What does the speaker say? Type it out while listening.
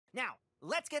Now,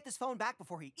 let's get this phone back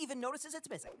before he even notices it's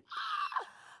missing.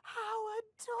 How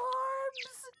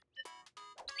adorbs!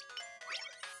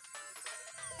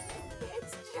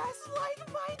 It's just like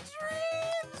my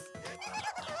dreams!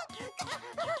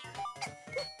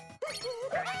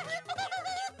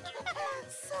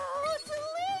 So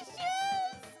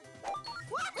delicious!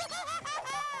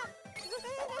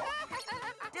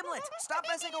 Dimlet, stop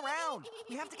messing around!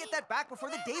 We have to get that back before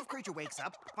the Dave creature wakes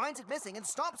up, finds it missing, and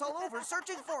stomps all over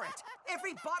searching for it.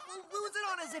 Every bot will lose it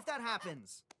on us if that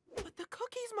happens. But the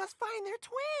cookies must find their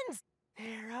twins!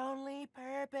 Their only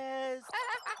purpose.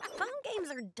 Phone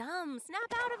games are dumb.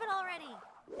 Snap out of it already.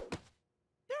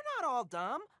 They're not all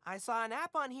dumb. I saw an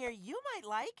app on here you might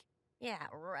like. Yeah,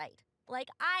 right. Like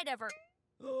I'd ever...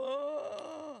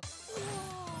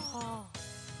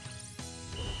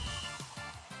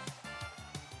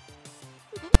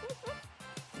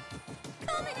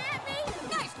 Coming at me!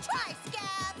 Nice try,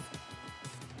 Scabs!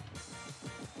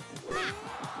 Ah,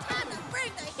 time to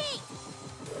bring the heat!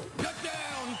 Cut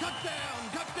down! Cut down!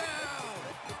 Cut down!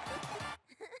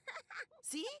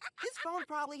 See? His phone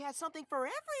probably has something for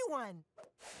everyone.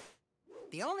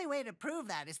 The only way to prove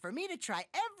that is for me to try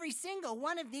every single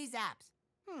one of these apps.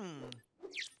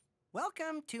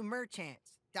 Welcome to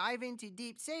Merchants. Dive into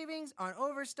deep savings on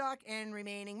overstock and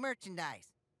remaining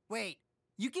merchandise. Wait,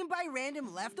 you can buy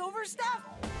random leftover stuff?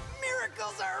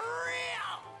 Miracles are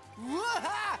real!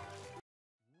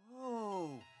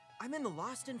 Whoa, I'm in the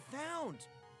Lost and Found.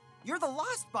 You're the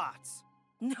Lost Bots.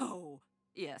 No.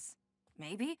 Yes.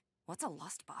 Maybe? What's a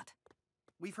lost bot?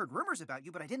 We've heard rumors about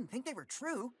you, but I didn't think they were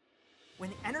true. When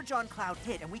the Energon cloud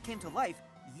hit and we came to life,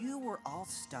 you were all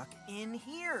stuck in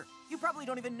here. You probably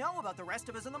don't even know about the rest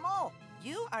of us in the mall.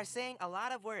 You are saying a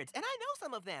lot of words, and I know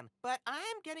some of them, but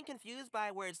I'm getting confused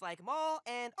by words like mall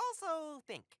and also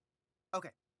think. Okay,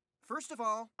 first of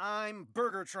all, I'm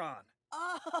Burgertron.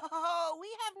 Oh, we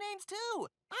have names too.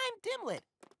 I'm Dimlet.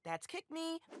 That's Kick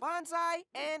Me, Bonsai,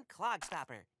 and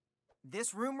Clogstopper.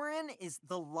 This room we're in is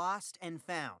the Lost and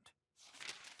Found.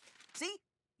 See?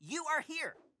 You are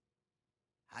here.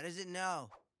 How does it know?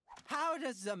 How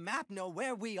does the map know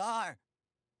where we are?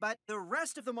 But the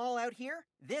rest of them all out here,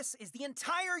 this is the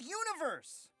entire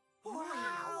universe.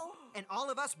 Wow. And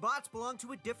all of us bots belong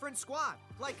to a different squad,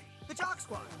 like the Jock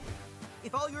Squad.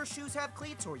 If all your shoes have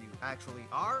cleats, or you actually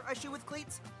are a shoe with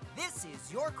cleats, this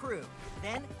is your crew.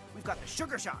 Then we've got the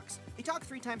Sugar Shocks. They talk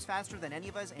 3 times faster than any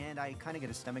of us, and I kind of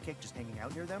get a stomachache just hanging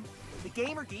out near them. The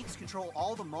Gamer Geeks control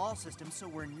all the mall systems, so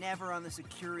we're never on the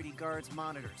security guards'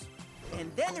 monitors.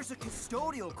 And then there's a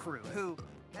custodial crew who,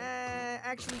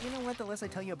 actually, you know what? The less I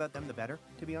tell you about them, the better,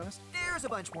 to be honest. There's a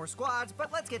bunch more squads,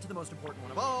 but let's get to the most important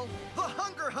one of all. The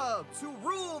Hunger Hubs, who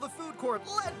rule the food court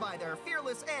led by their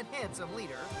fearless and handsome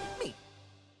leader, me.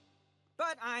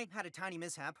 But I had a tiny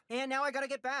mishap, and now I gotta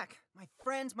get back. My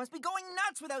friends must be going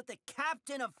nuts without the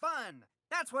Captain of Fun.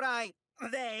 That's what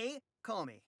they call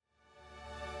me.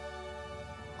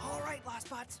 All right, Lost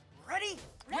Bots, ready?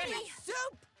 Ready.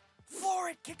 Soup! For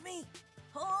it, Kick Me!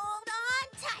 Hold on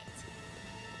tight!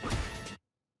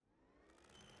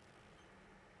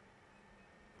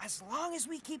 As long as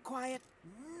we keep quiet,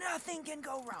 nothing can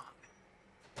go wrong.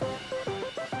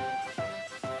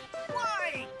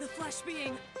 Why? The flesh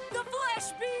being! The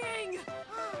flesh being!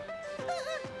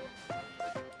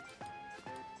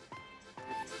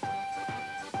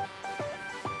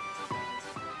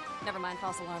 Never mind,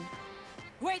 false alarm.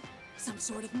 Wait! Some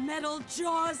sort of metal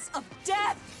jaws of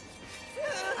death!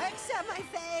 Accept my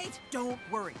fate! Don't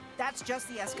worry, that's just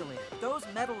the escalator. Those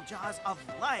metal jaws of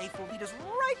life will lead us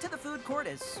right to the food court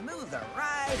as smooth a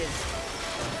ride as...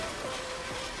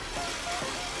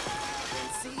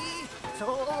 See?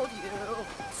 Told you.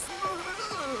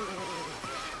 Smooth.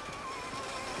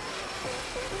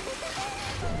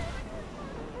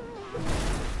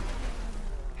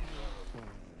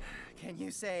 Can you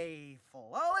say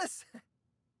flawless?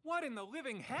 What in the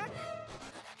living heck?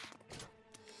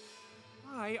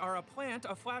 Why are a plant,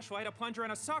 a flashlight, a plunger,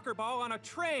 and a soccer ball on a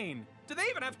train? Do they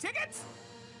even have tickets?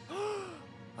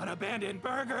 An abandoned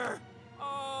burger!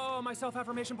 Oh, my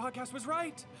self-affirmation podcast was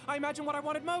right. I imagined what I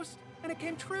wanted most, and it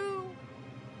came true.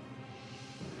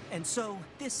 And so,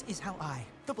 this is how I,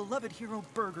 the beloved hero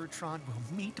Burgertron, will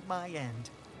meet my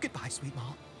end. Goodbye, sweet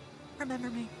mom. Remember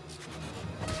me?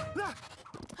 Little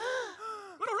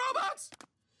robots!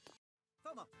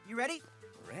 FOMO, you ready?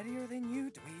 Readier than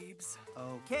you, dweebs.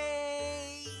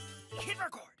 Okay, hit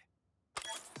record.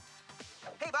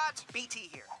 Hey bots, BT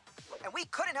here. And we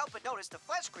couldn't help but notice the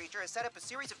flesh creature has set up a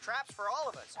series of traps for all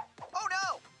of us. Oh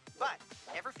no! But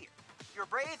never fear. Your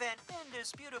brave and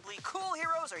indisputably cool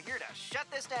heroes are here to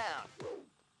shut this down.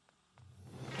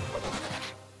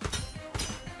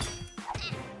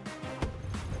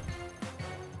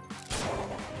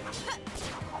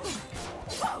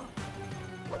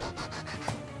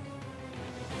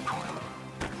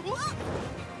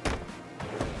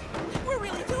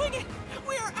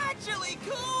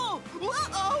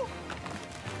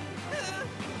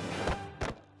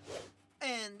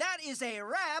 is a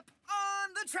wrap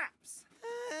on the traps.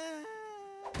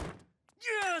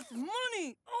 Yes,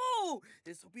 money! Oh,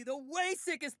 this will be the way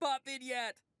sickest pop vid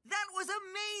yet. That was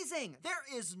amazing! There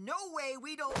is no way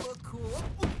we don't look cool.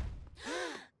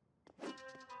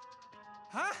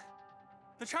 Huh?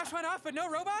 The traps went off, but no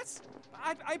robots?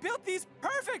 I built these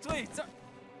perfectly! So...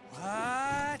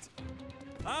 What?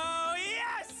 Oh,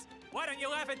 yes! Why don't you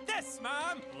laugh at this,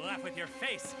 Mom? Laugh with your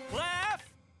face. Laugh!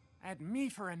 At me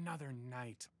for another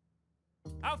night.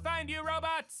 I'll find you,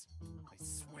 robots! I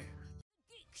swear.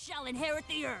 Geeks shall inherit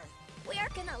the earth. We're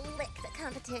gonna lick the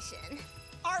competition.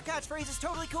 Our catchphrase is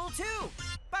totally cool, too!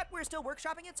 But we're still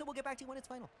workshopping it, so we'll get back to you when it's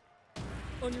final.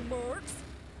 On your marks.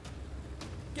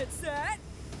 Get set.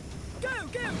 Go,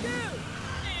 go, go!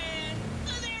 And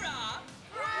they're off!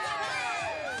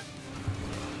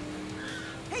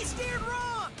 Hey, steered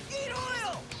wrong! Eat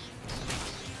oil!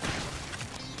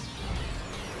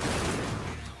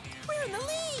 We're in the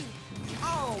lead.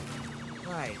 Oh,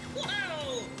 right.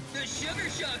 Wow! The Sugar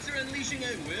Shocks are unleashing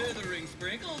a withering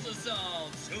sprinkles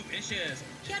assault. So vicious,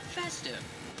 yet festive.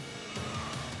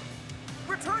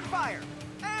 Return fire!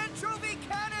 Anchovy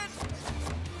cannon!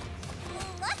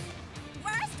 Look!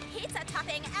 Worst pizza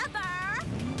topping ever!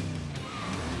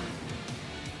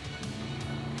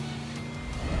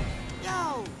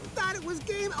 Yo, thought it was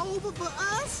game over for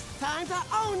us? Time to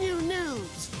own you,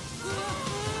 noobs!